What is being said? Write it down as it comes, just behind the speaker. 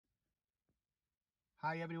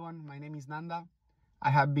Hi everyone, my name is Nanda. I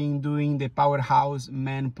have been doing the Powerhouse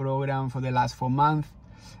Men program for the last 4 months,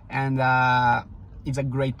 and it's a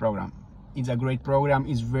great program. It's a great program.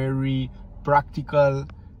 It's very practical,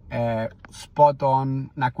 spot on.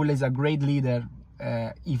 Nakula is a great leader.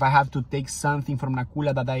 If I have to take something from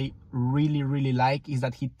Nakula that I really like, is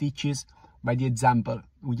that he teaches by the example,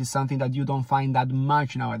 which is something that you don't find that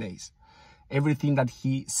much nowadays. Everything that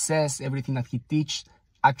he says, everything that he teaches,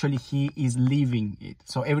 actually he is living it.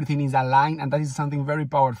 So everything is aligned, and that is something very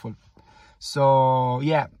powerful. So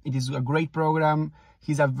yeah, it is a great program.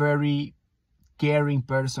 He's a very caring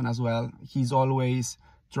person as well. He's always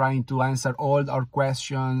trying to answer all our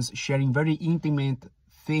questions, sharing very intimate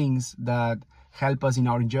things that help us in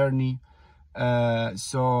our journey.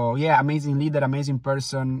 So yeah, amazing leader, amazing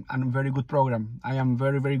person, and very good program. I am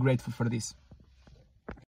very grateful for this.